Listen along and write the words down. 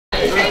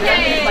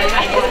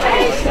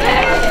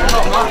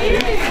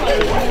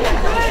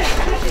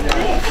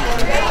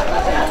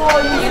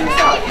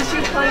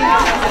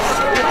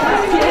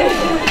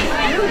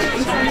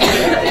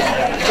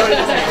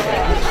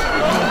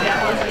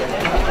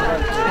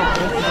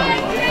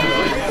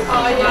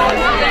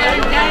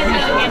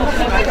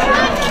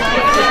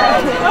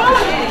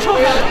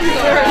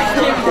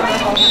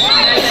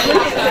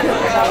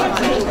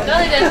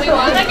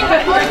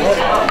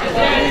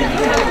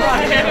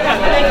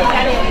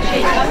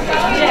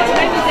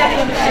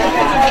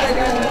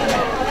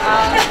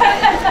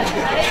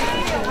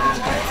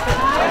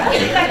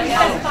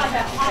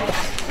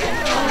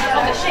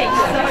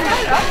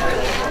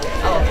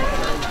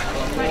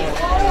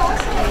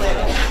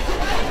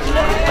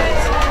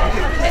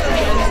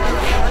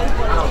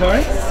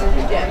Sorry?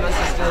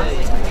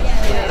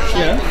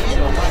 Yeah.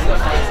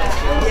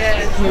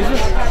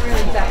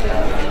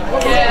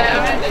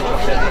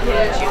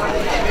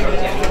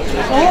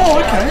 Oh,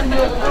 okay.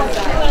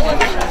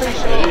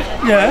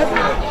 Yeah.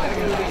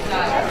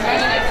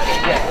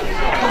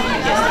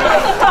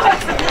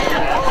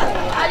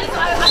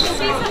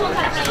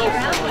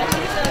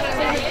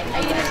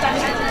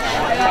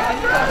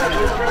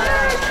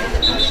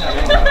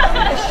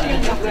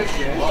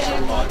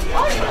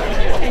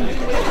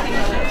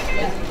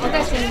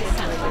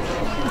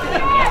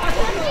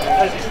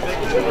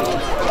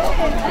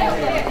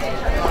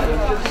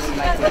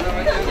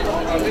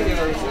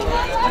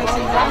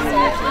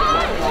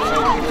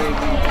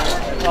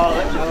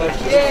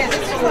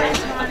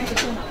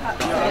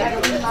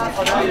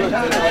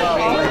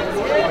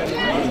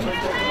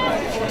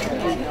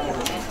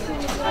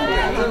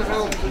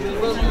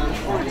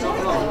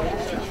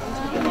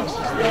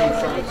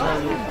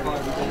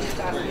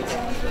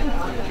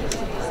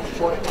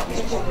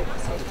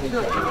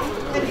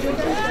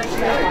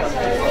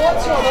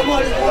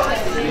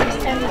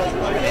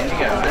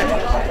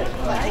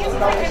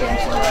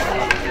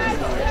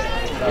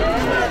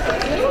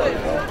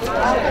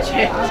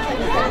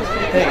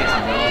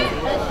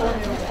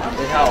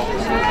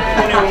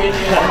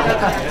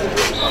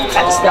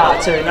 At the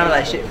start too, none of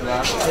that shit for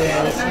that.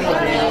 Yeah, it's not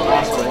the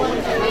last week.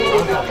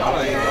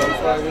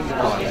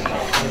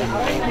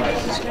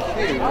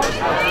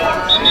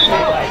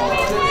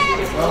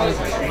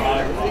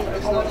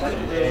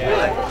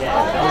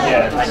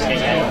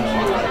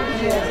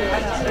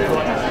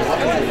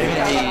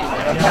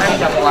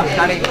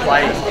 Can't even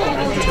play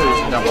two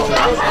double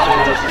half.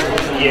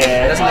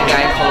 Yeah. Doesn't the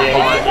game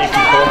qualify? If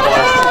you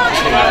qualify,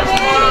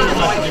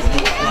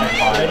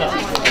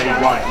 then you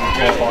won't. You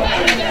go by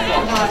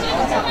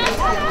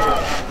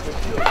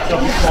so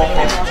if you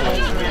qualify,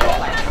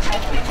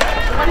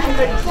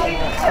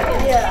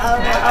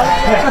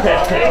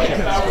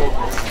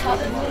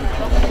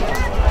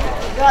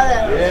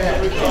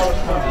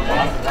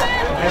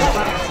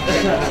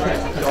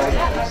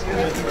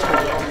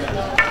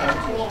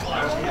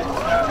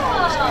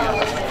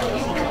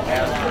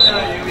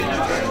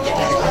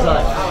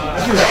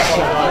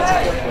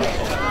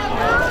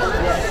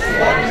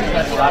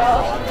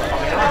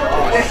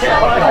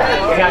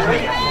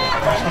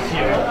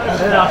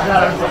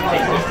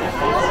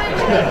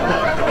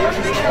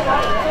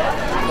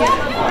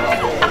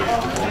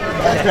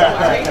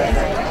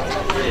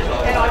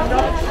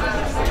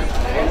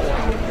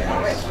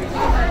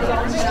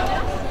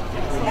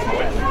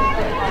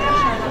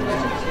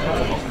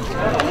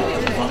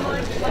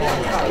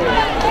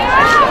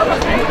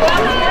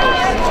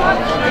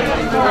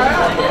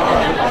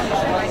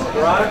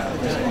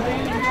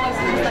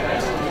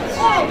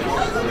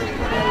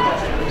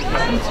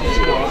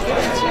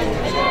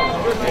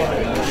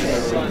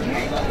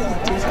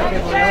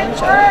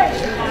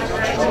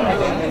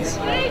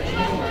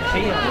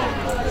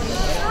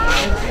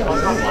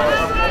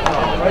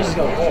 Rose's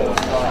got a ball.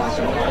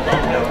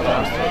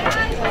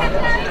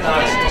 No,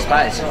 it's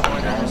space.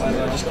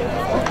 Just get the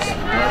box.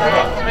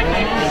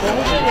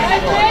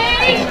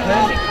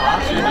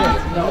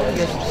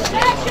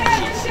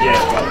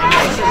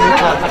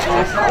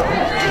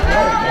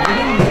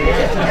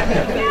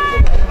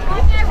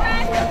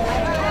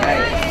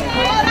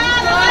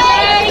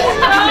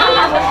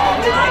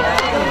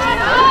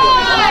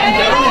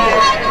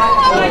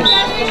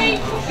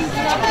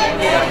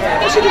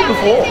 He should do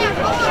before.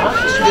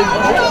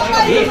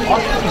 Yeah, I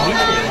think he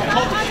missed it.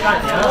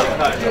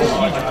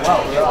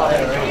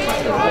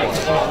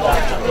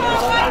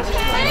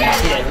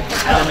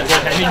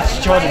 And then he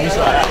tried to miss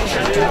like that.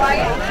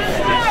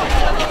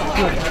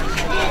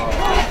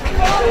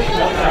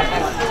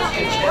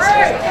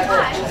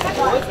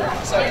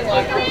 So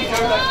like you go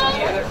back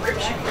here and it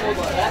rips you forward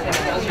like that and it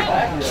does you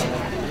back.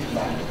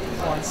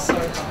 It's so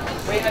hard.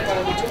 We had one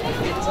and we took the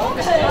fins off.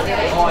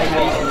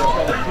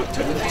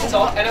 Took the fins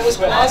off and it was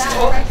glass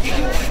top. You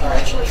can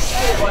actually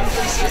see it like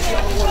 360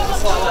 on the water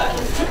just like that.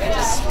 It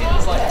just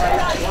spins like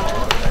crazy.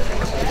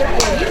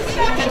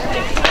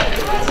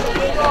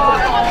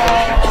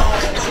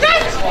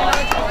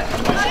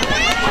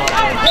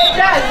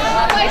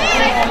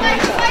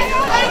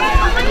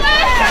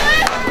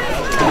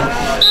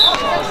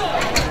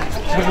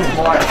 This is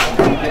mine.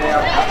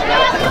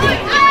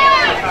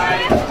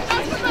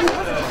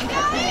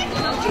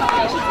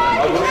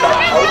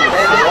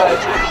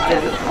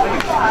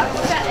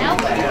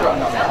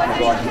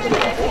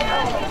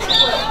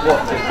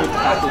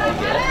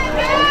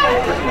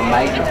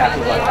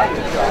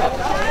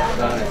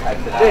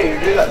 you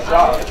do that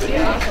job.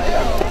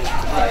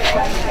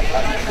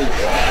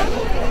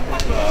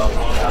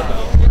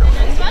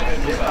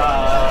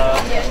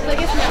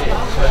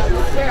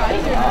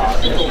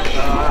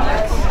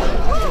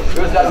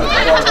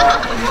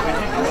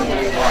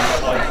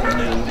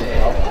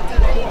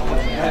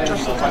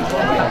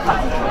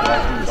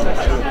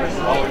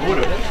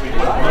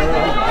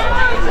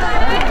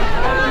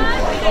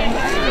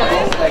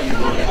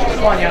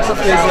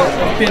 There's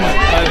a bin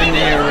over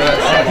near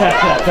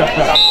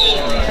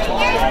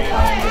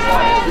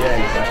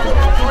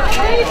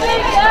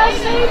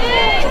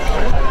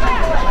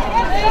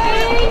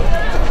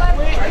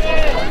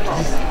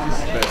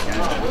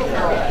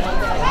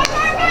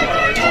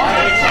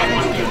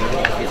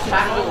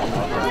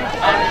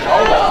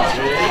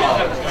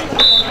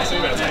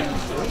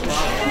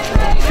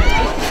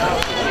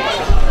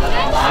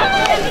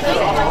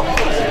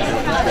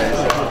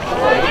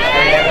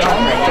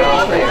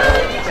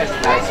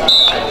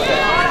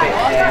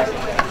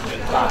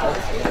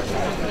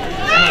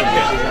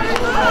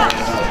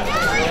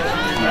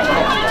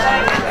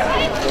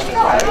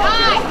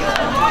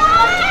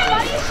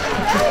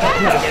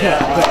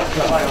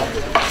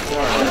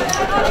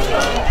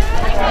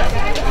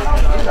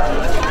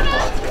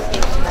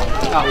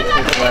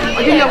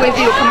I didn't know whether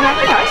you were coming out.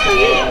 Okay, so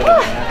yeah.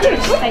 Good,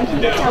 thank you.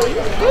 Good.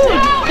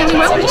 Doing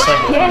well?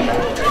 Yeah.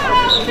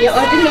 Yeah,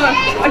 I didn't know.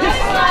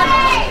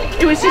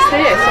 It was just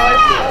there, so I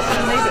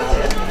didn't leave it.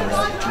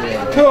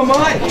 Who am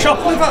I?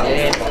 Chop liver?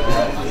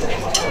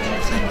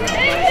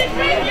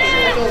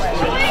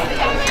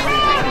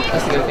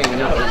 That's the good thing we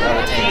know is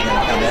other teams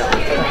are going to come out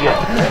with it.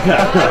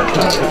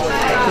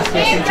 Just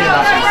missing too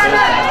much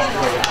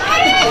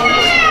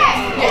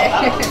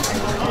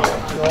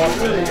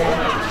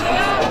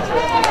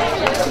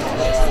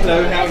Hello,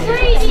 how are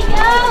you?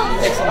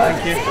 Excellent,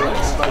 thank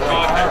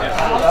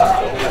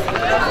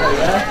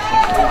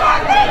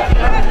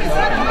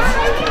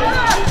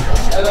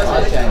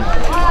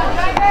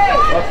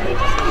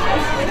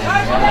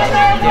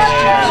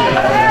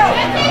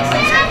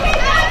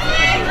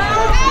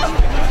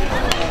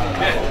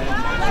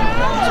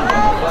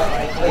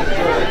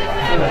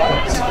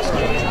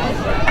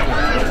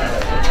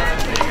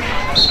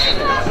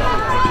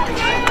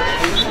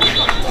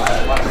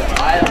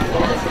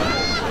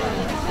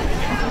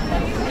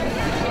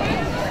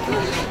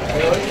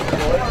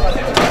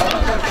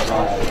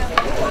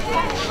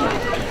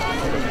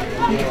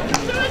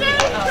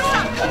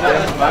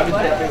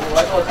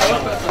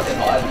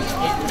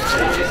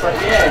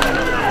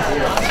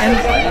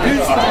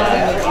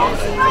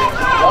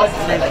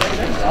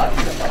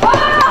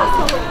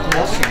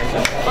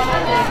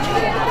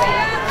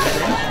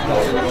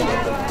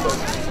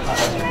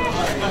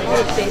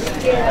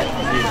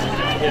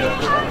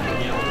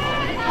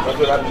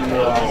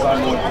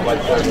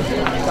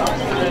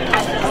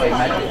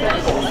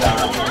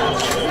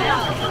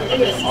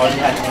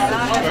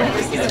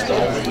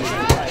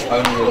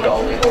And who's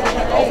only a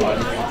goal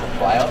only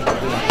player.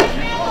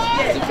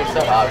 It's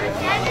so hard.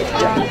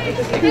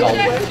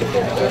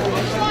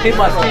 Hit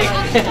my stick.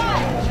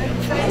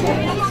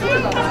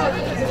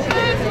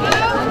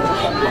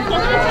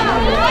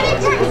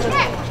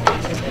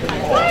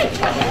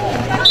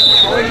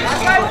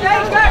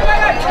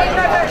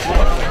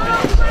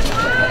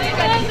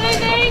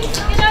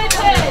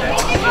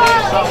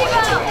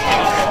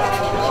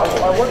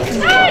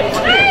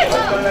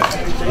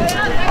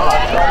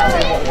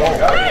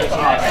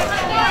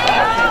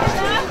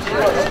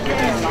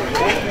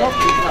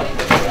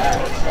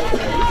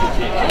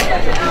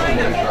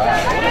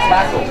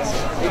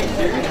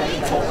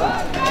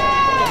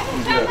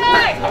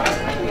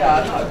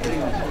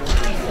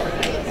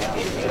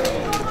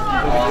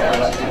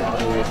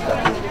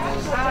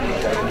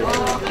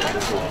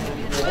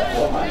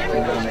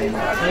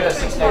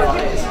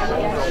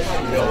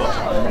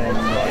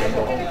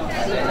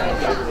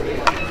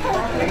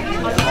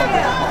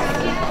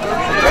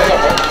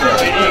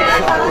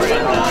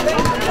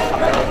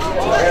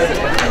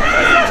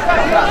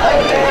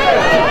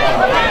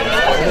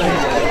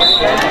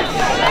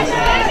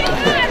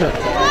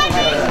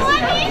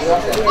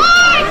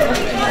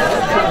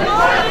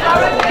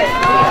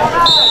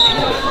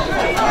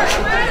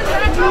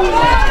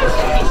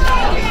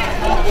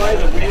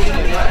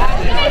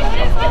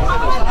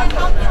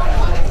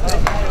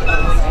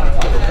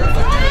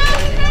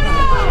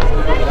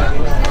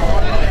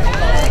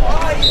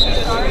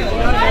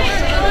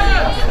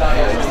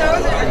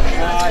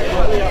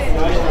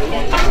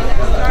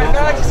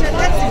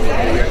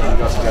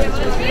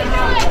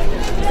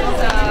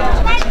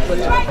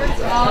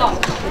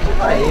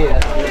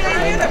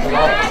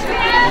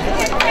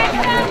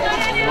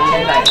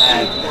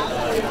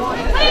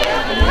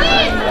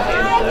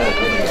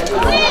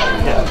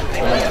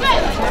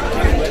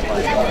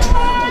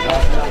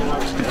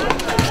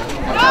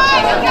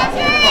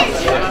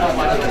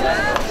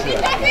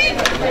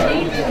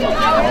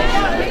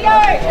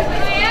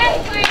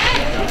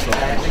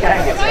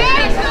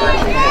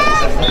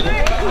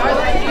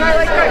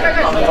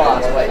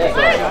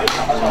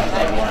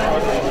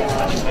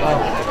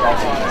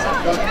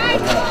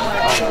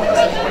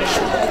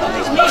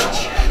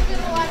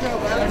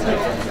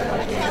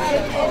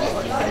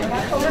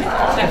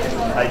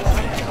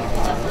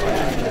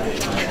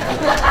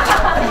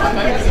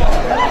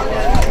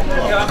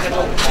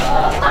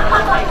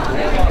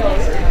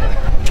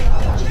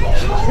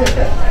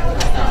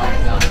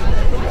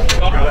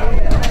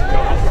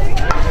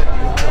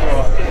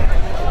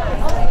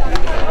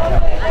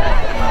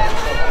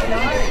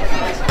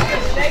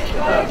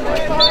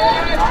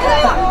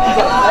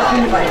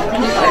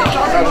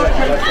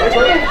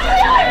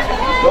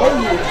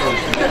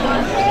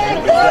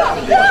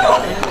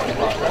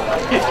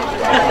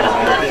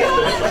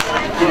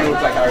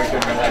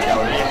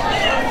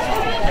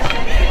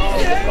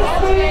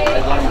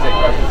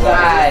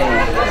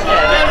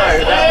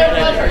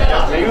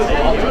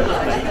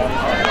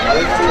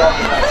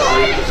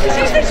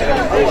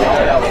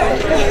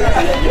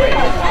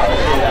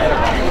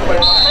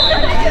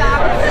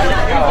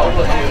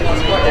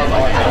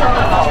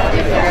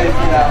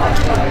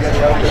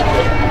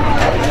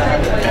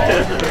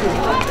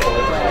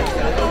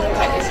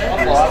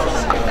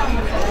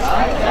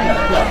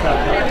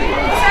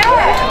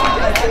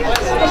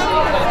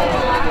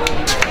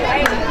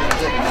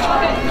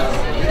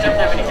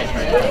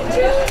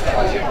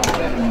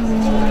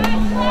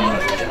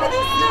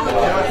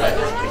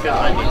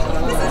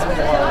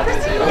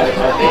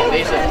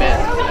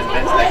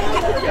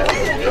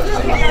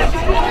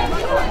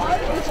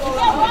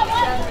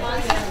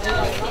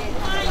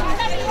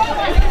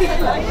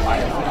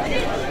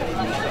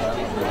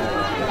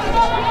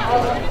 Good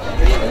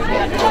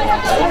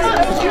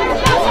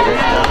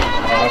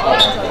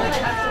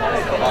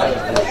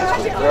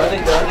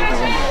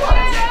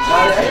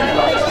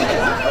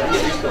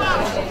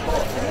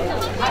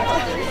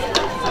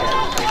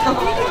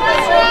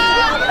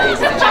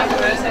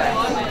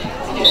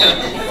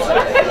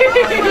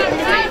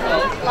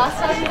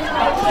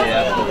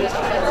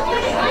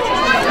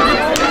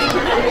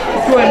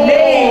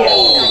knee!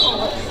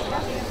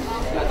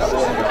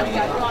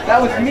 That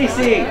was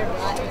missing!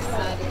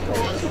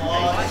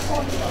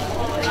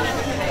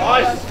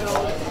 Ice!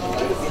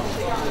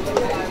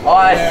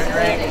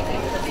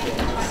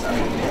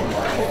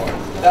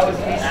 That was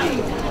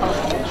missing.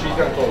 She's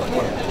going to call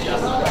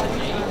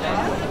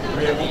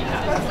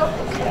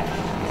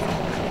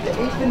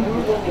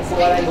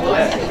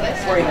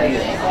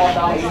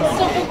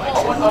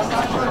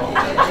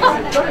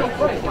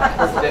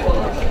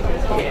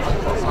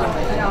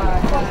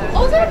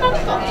Oh, is there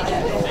another guy?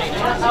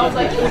 I was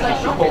like,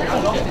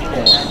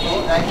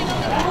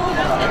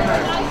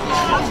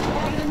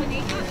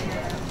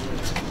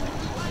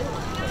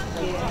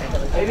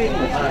 maybe in the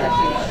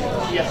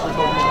yes,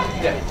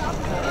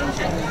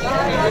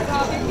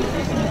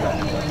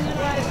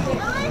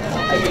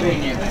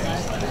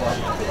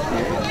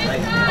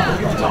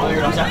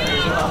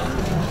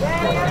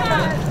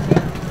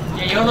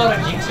 Yeah, you're not a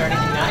jinx or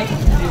anything, Nate.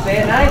 Did you say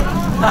it, Nate?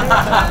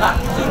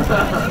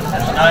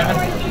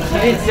 You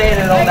didn't say it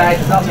at all, Nate.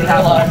 Something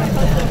happened.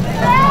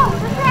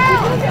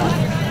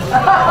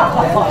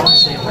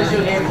 Where's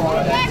your name?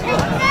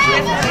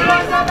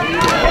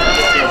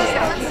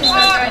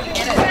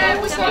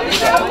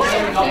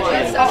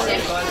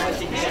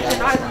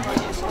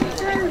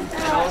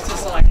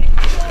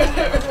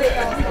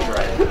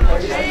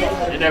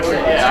 You never,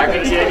 yeah, I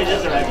can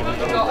just imagine.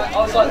 I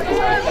was like,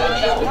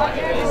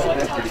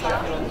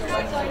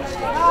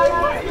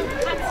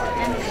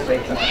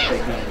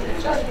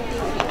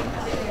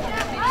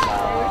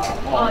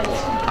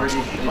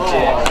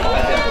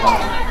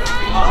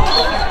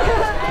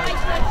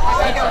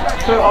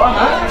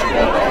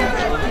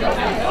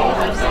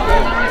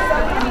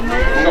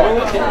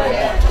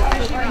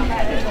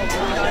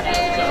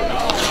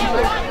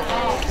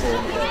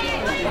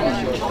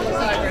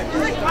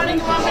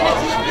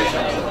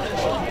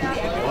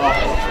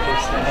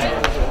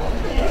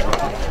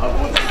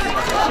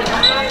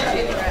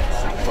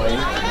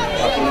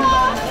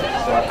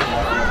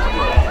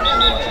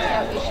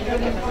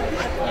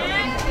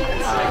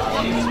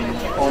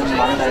 On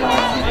Monday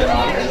night,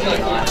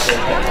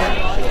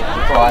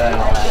 Friday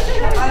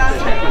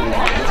night.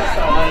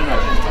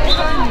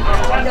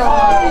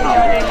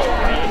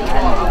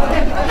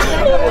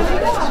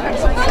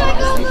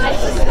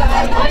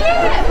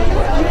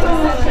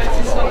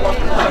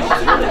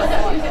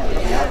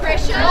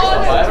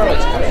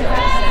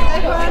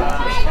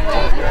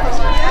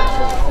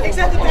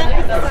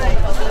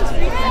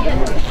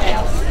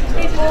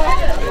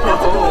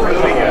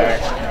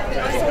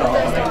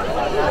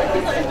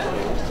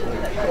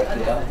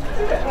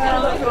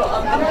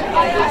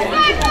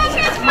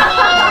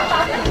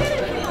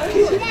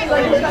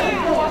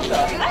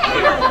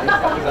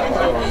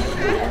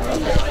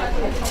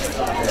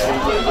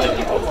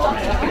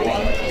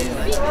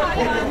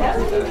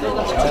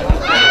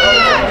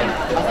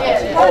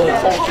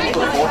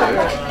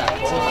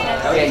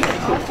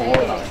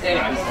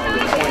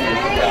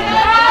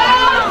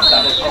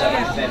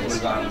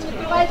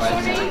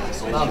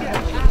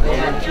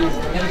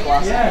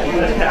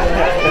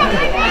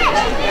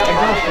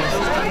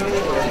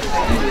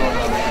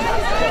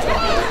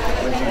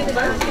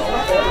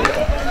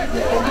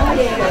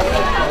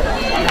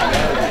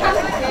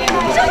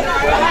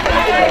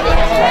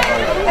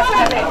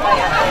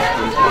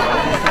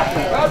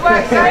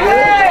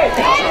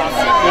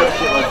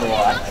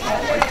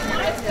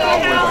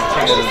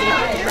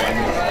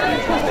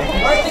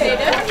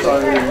 So,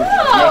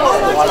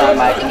 next one I'm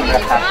making the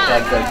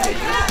hashtag go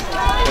figures.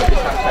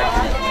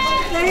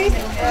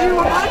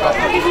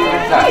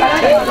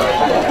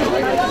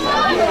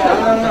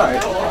 No.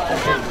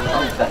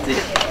 That's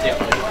it.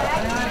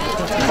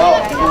 Well,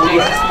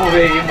 this will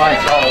be my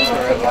goal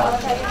forever.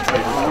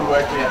 We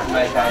work, we have to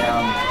make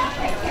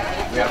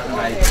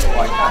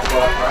like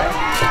work, right?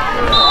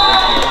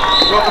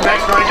 Welcome back,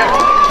 Stranger.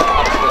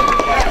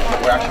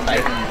 We're actually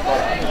making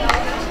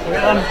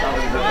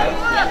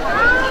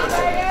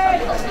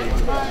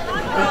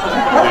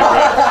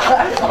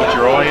Got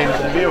your eye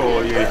into the view,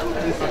 or you?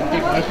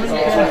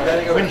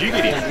 When did you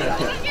get in?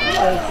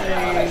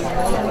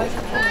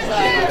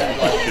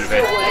 Should have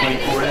had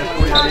 24 hours,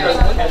 48 hours.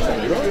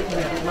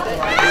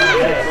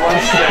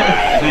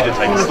 You need to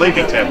take a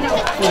sleeping tablet.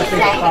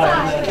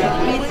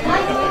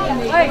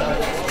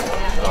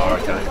 Oh,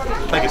 okay.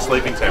 Take a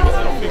sleeping tablet,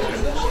 that'll fix it.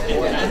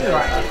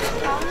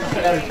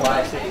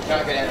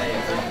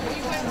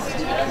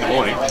 Good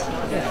morning. Oh,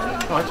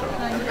 that's all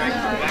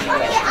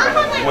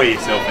right. Wear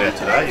yourself out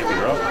today, you'll be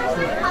right.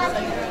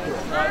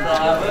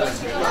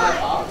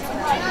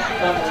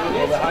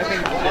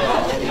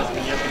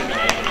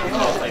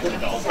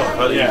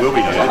 Oh, you will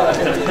be, dude.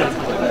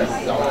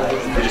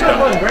 You just don't.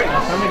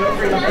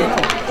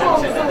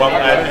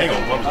 hang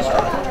on, one was a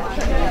stroke.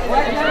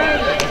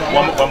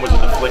 One was a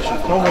deflection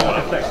from the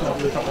corner.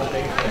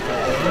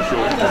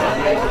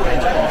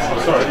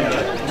 Sorry, I didn't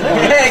know.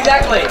 Yeah,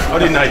 exactly. I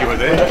didn't know you were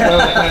there.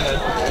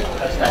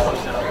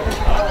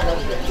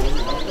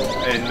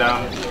 And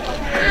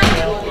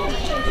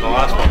the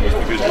last one was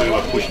because we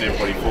were pushing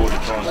everybody forward to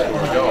try and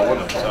score a goal,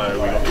 wasn't it? So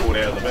we got caught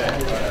out of the back.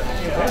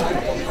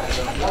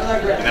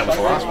 And that was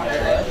the last one.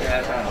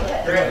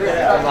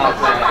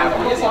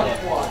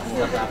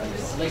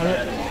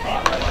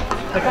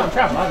 They can't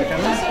travel, are they? Can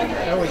they?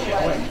 They always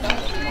get away.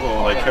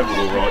 Well, they travelled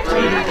all right to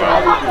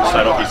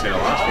State Hockey Centre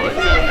last week.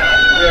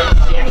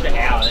 The extra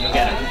hour, then you'll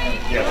get it.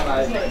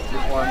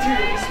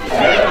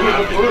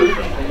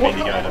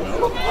 Indigo to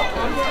Melbourne.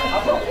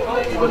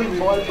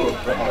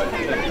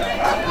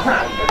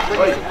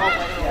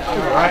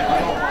 Right.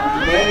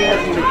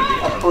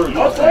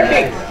 What's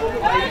working?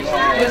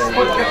 Just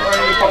put it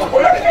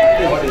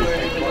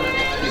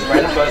He's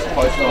ran the first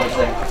post and I was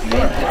like,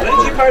 did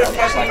you pay the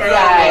post on the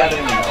road?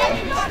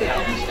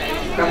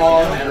 Come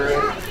on, Drew.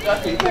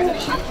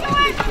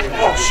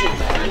 Oh shit.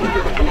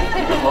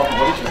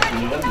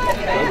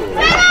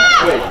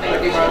 Wait,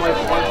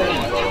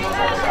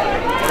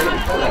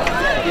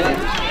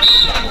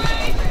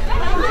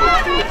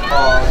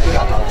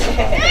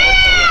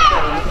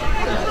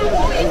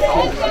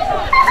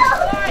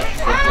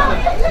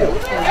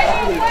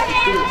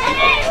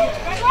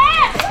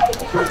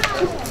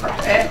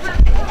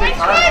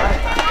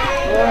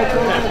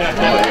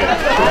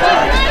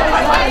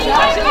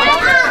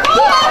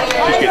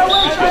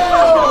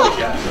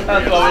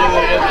 That's why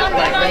we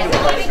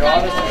did like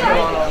drivers on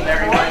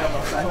Mary Wayne on the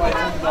highway.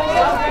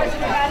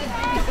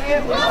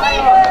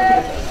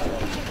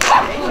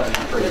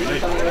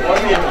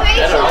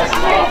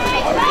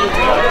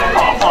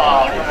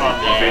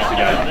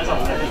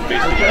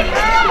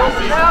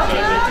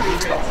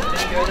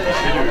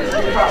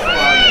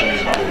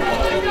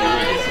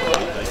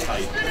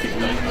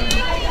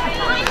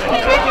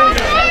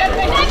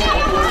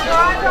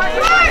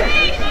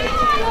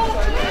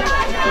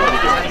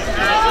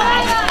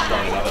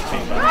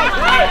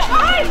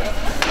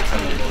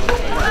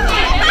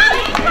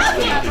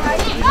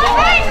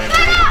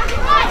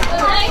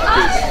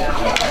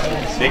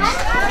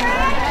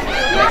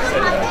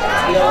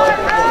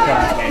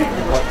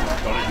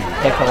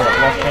 They call it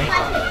walking.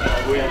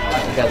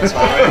 You got this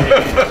one.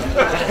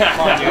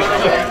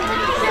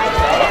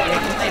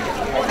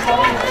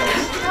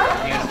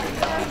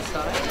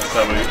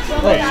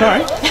 Oh,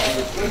 sorry.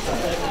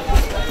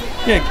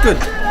 Yeah, good.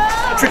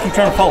 Tricky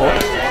trying to follow it.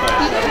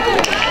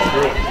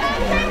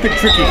 Bit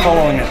tricky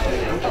following it.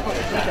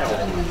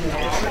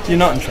 You're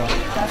not in charge.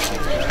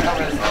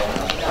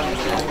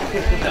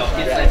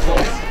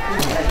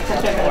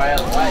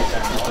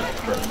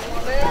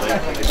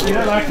 You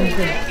don't like them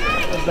to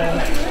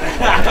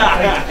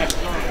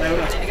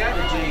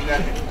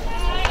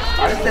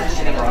I just said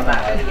shit on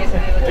that.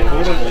 They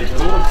called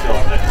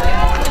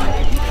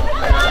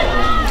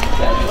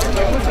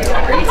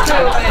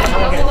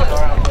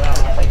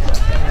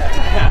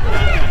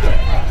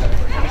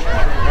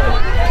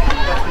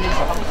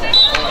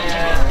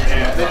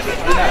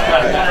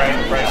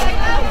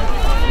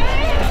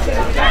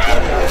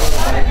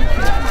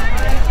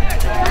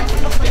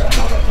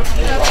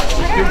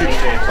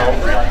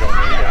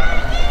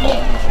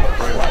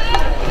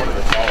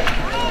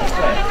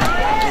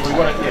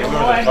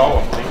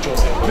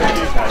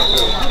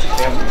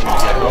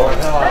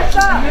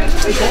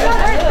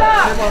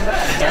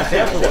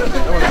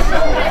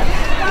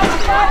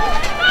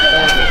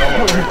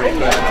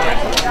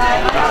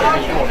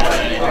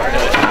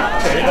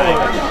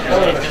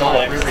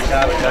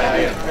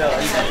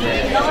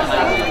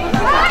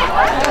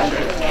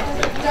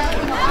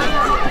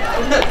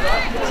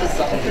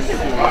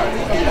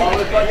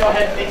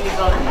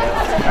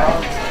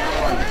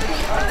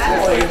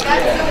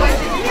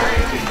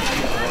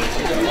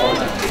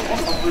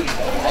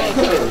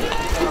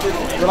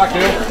Good luck,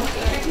 Neil.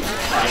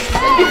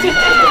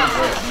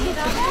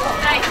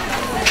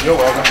 You're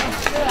welcome.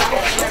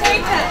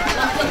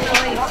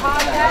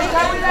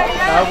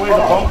 Where's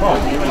the pom-pom?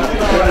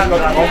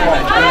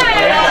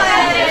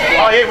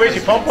 Oh yeah, where's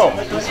your pom-pom?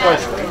 This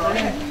place.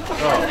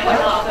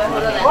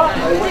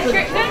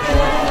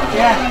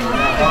 Yeah.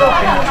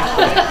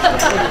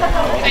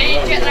 Are you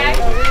jet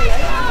lagged?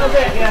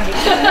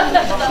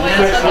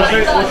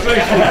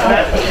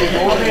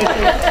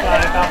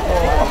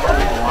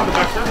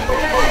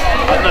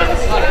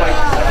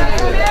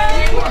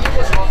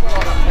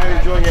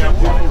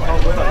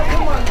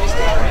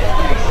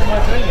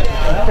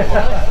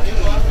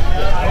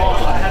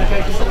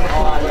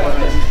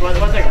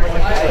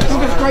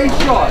 Took a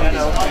screenshot.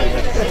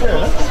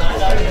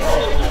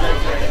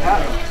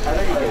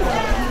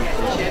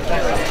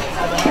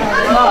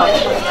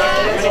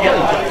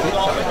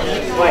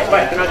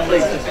 Wait, can I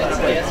please?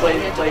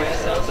 Please.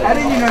 How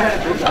did you know how to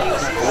do that?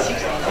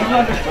 You can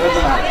understand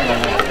that.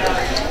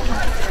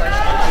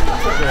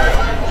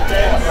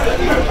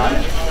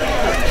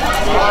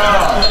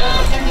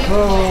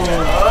 Oh,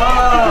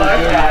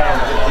 okay.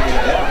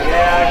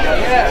 Yeah, I got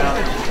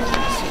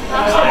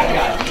it.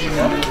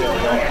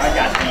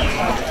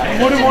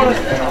 wouldn't want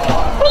to.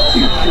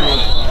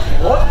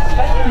 What?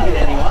 Can you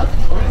hit anyone?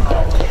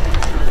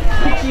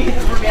 You hit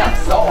them from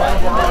outside.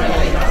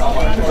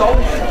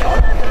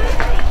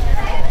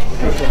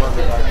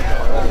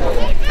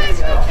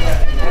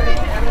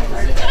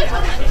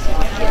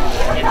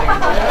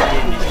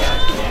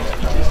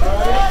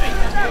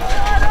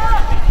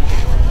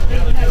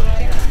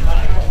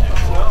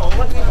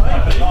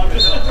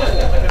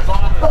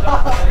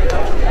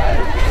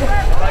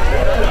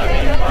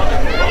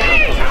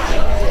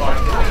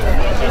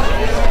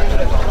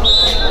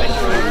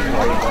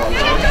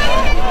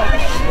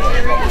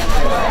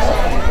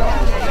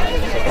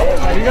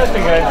 You guys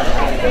think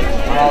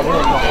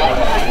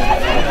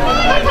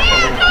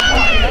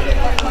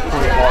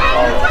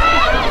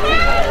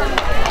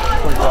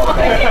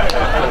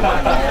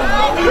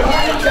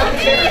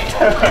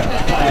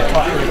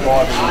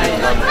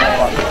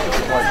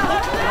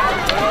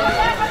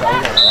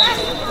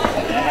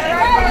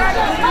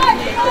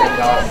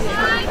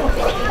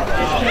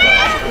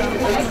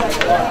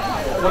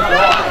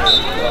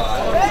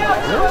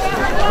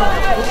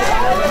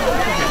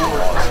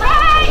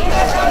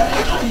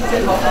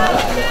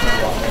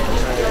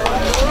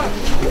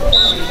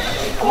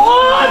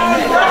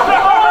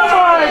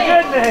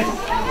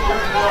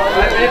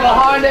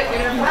behind it.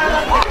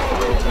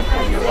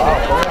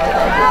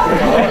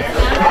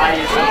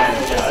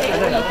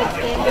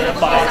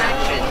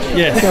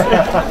 yes.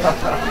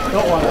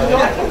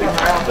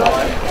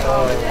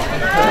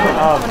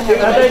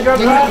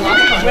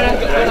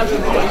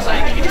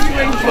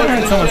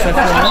 Someone said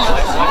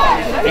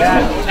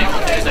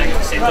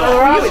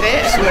Alright with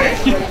it.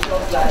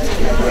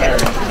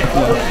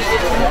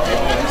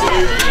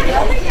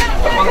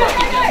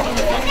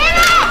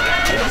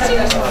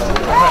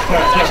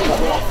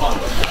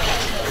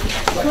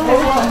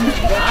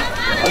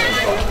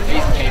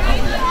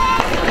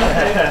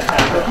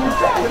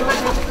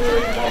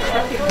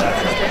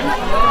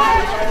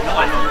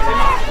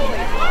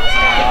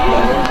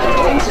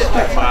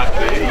 Mark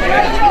there, you can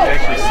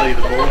actually see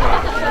the ball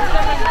mark.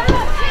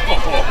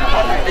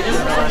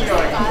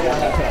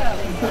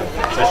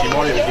 So she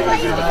might even give it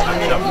a bit of a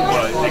touch up and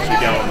actually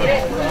go on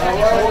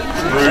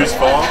the bruise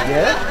file.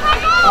 Yeah?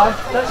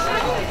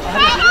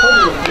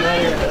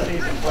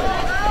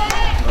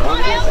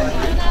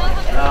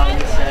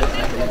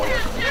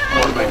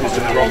 Might have been just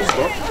in the wrong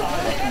spot.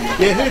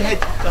 Yeah, who had?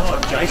 Oh,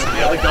 Jason,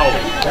 the other goal.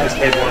 Just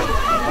had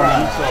one on the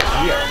inside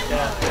here.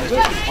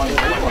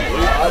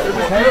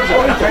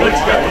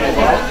 Let's go.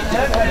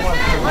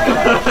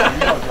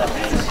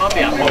 I'll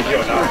be up. I'll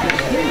go now.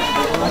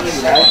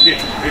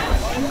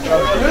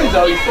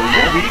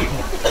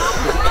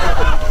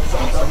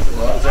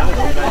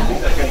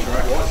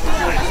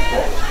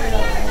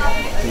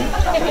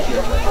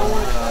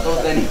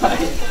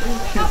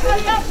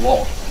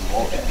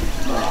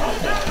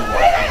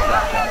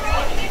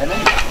 And then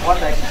what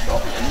they can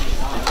stop it.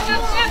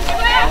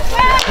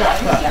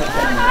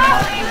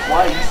 Why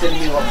are you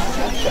sending me lots of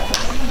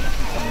Snapchats?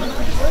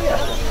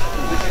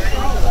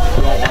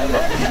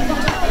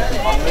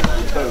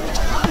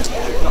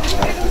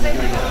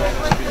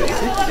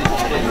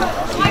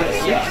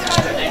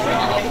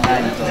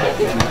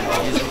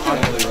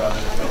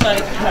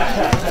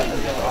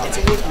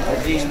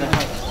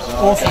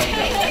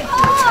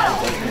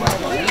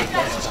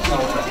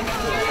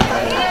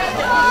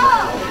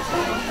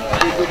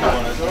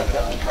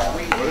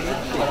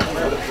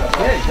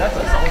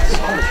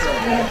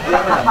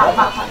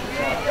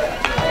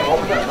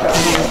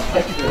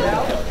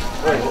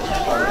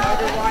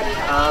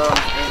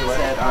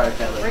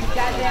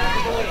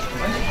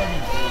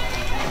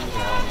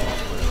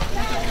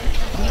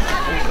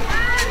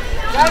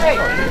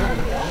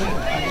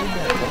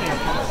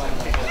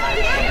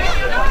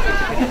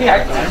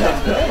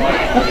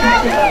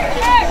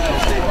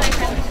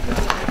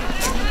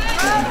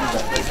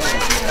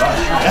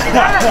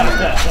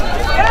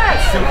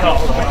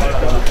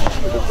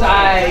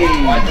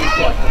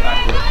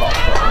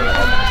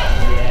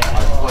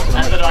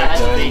 And that I had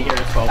to be here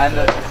at 12. And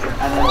the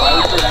way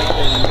to make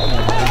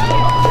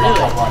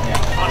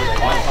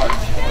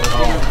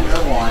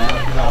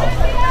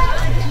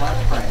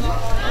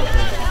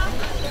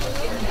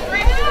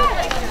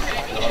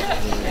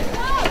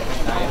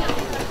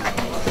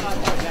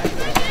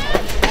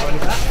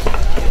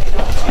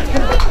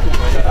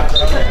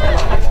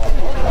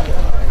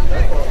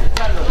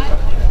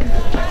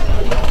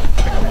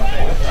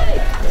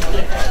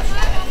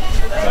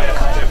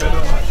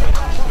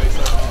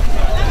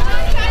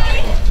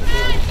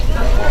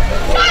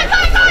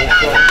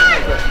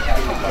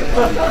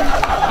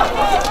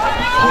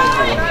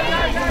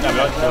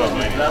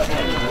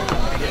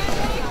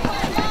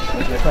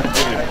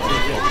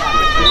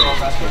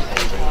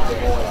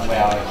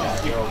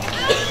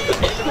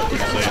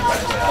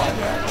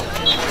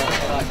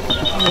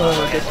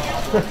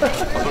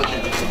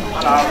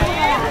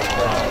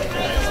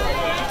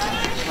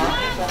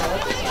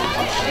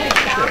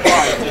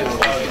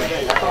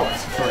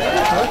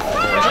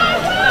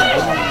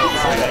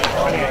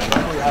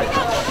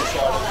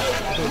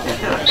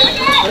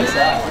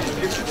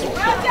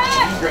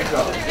Yeah,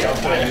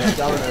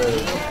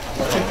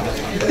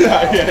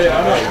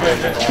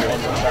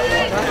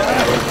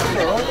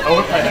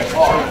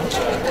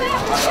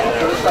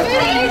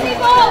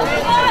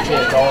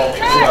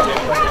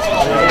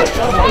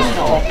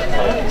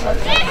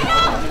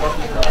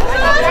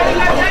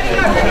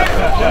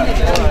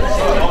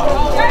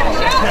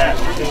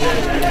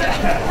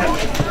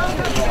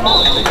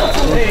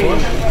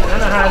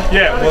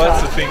 well,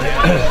 that's the thing.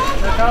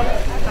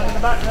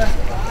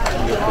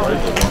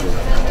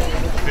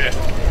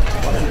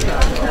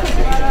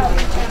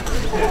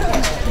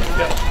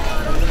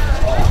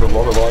 There's a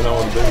lot of I know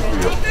what to do for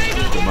you at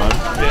the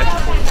moment.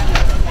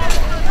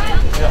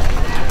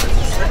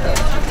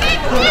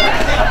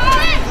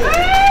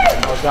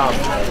 Well done.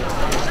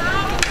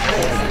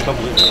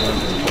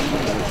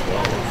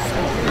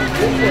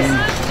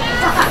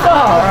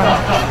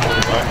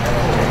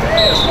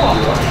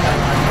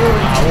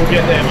 We'll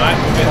get there, mate.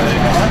 We'll get there.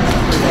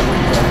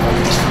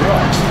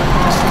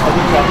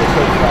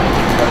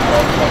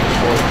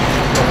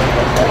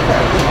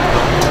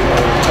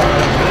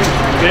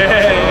 Yeah.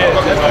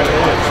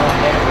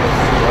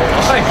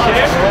 Thanks,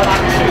 Cam.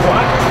 Cheers,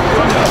 mate.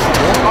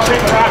 I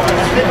think we're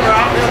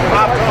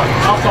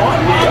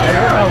half-time.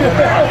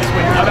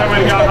 I don't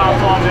really go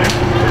half-time then.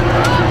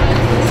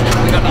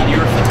 We got the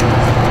Eurofit.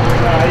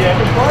 Yeah,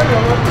 good point.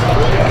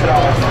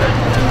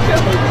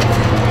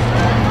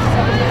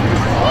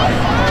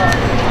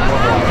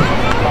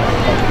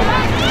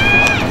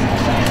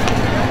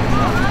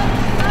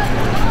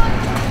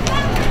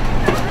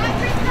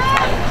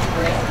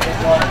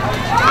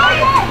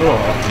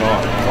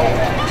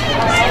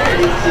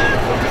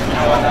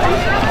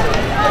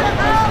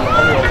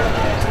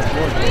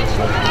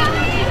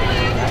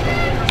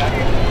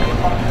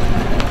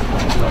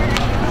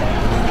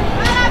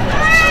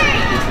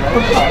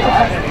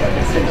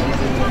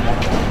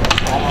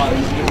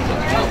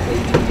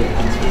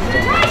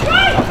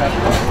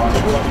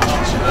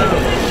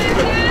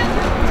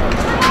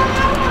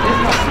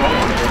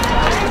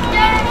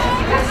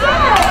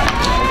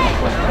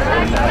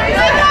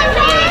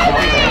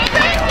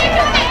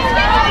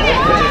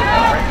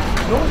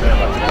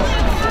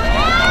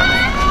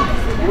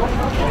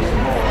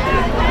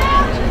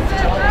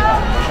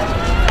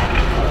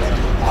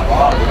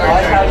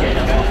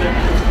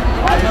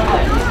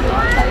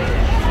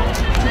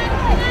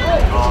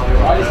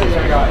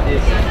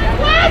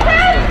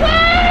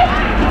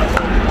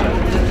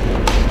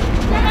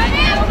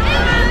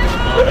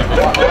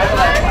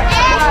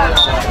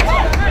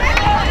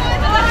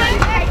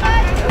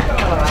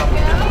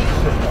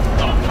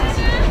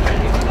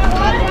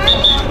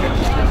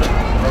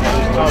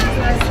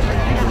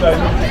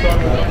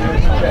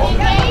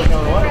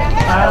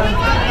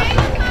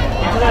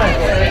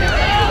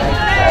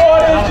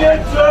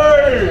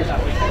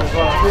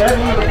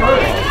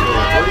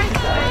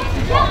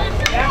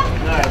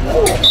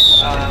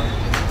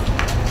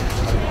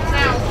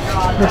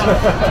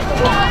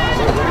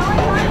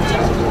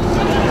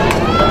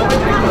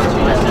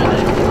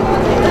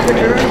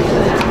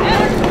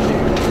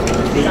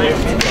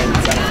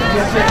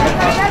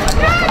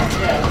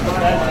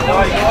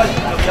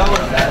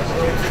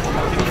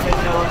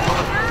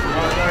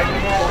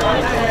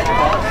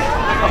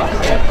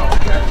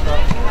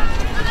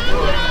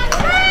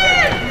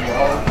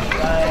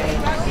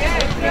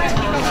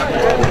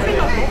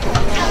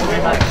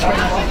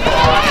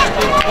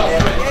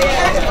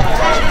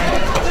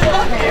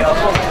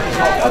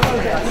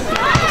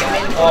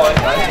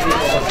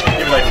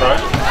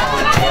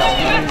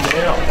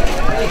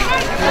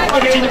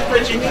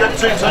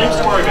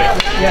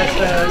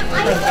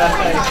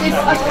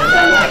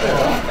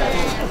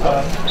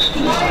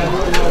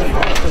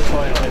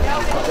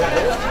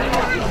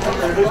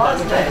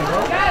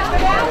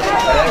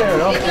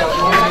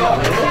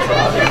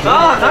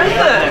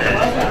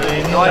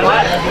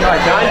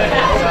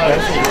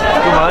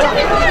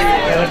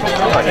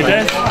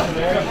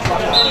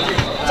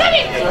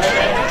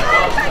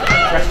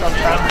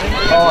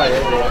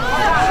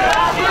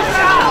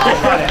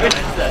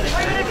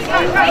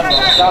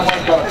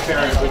 Someone's got a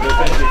parent with a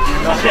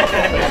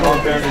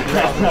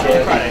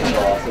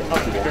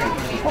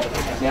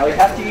Now we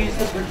have to use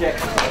the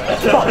projector.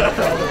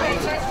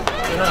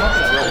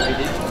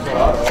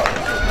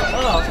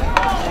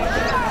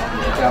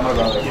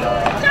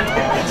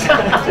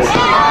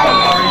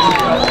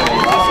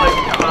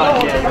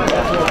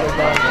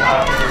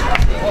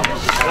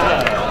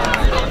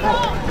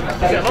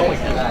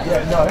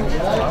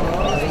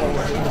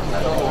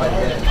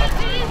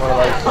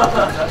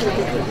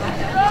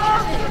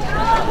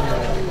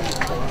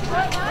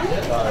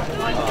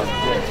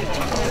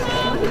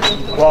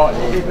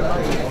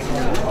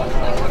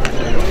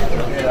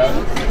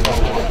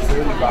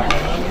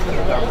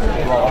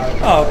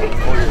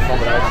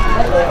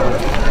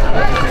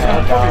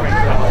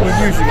 We've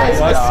usually got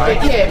less.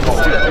 Yeah,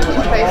 just do it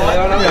in case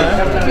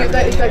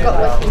if they got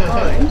less than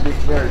home.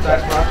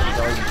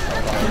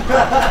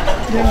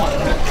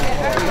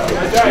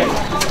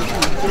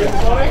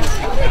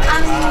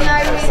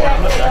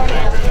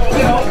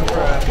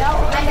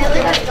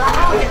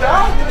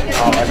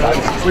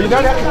 We Well, you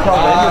don't have to tell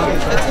them.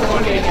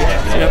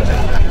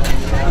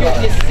 You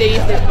just see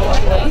if they've got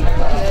to leave.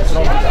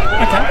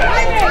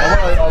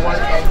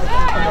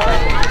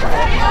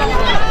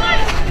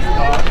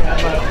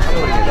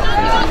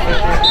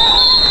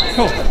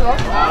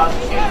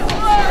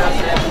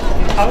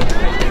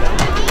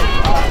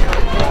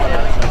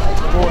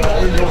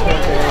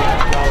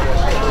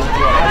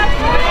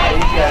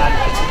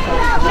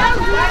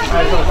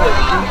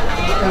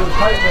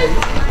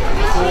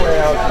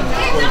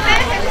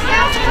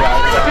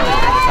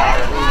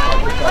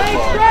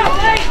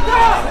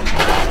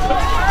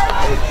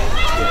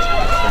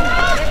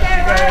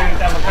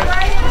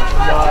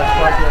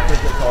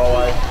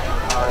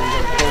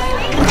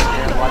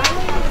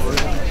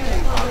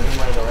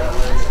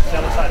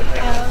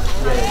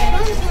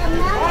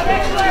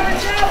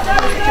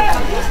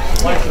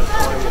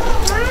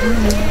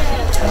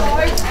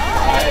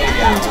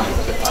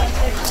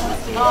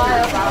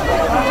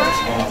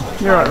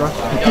 You're right, Ross.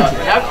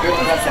 How good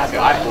was that South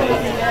Guy?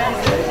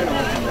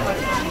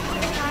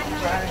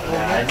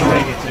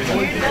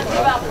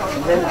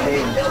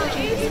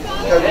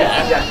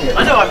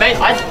 I know, I made.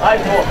 I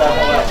bought that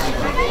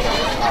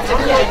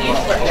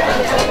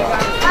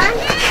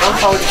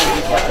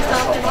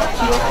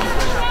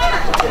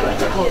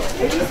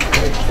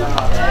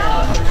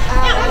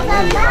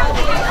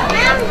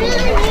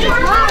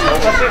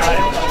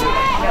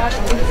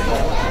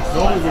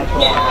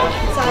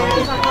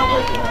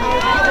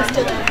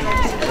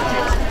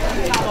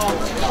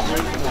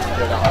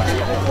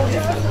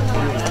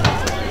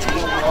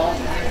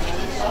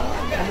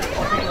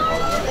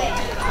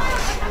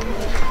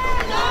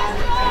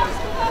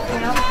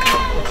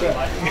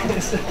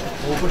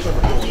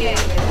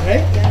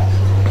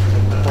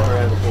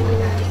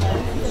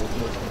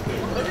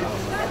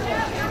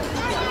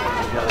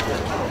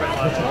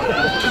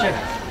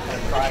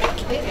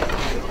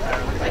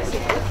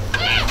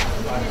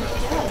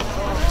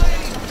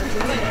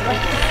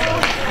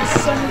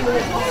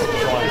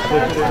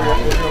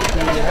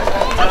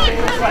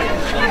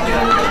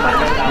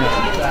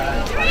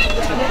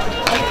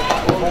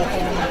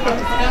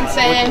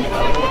Sand.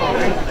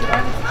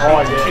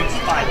 Oh, yeah.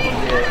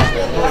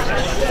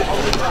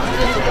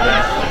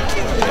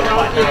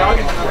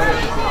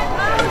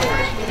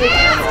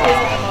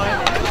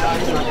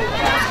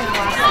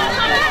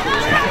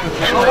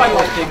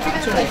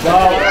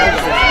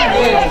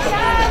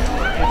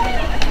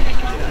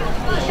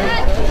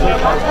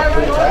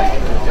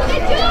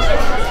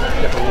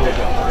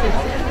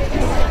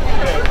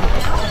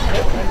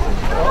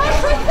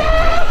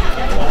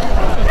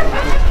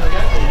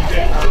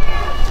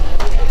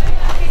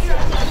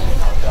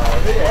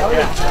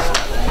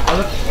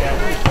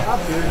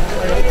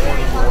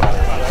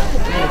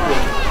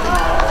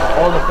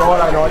 On the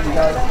Friday night, you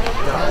go.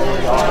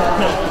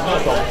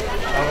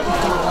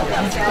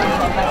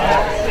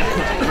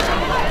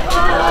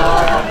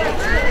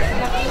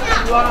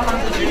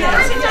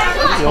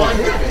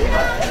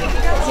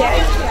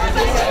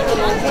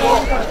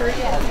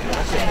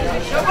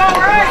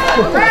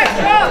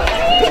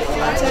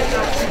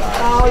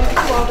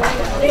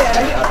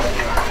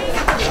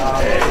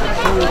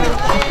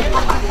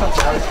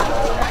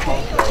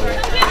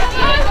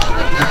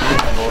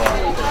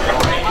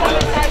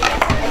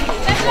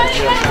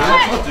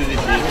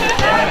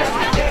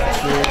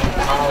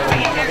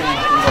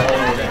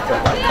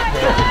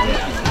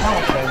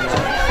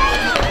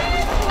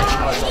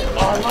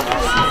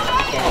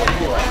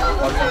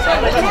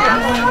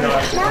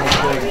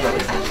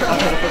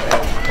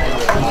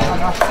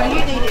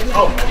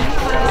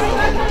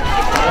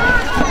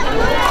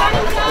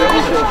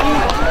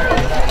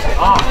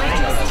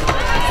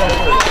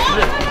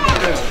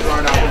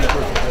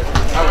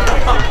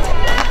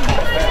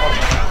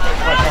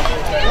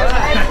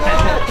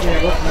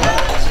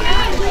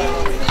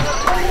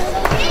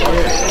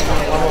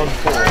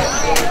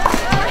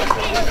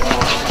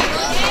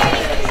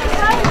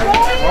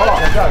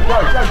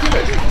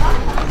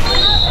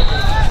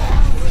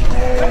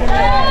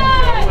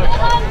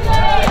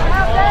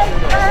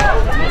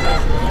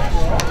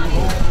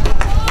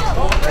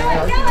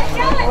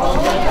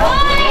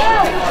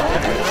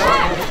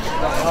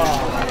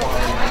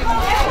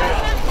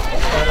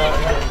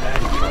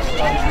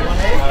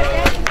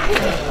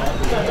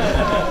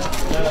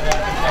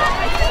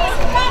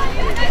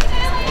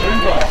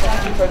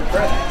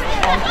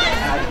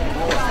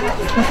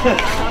 Do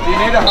you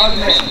need a hug,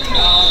 man?